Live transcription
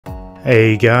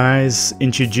Hey guys,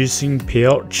 introducing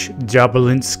Piotr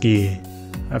Jabłoński.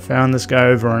 I found this guy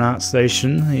over on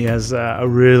ArtStation. He has a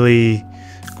really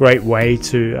great way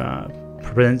to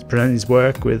present his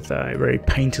work with very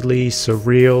painterly,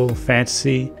 surreal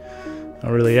fantasy. I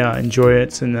really enjoy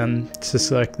it, and it's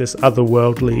just like this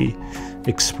otherworldly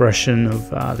expression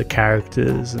of the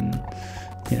characters, and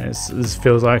you know, this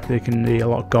feels like there can be a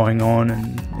lot going on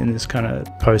in this kind of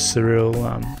post-surreal,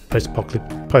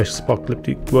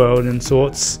 post-apocalyptic world and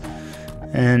sorts,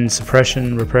 and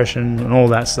suppression, repression, and all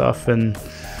that stuff. And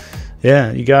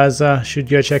yeah, you guys should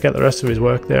go check out the rest of his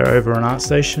work there over on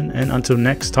ArtStation. And until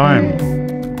next time.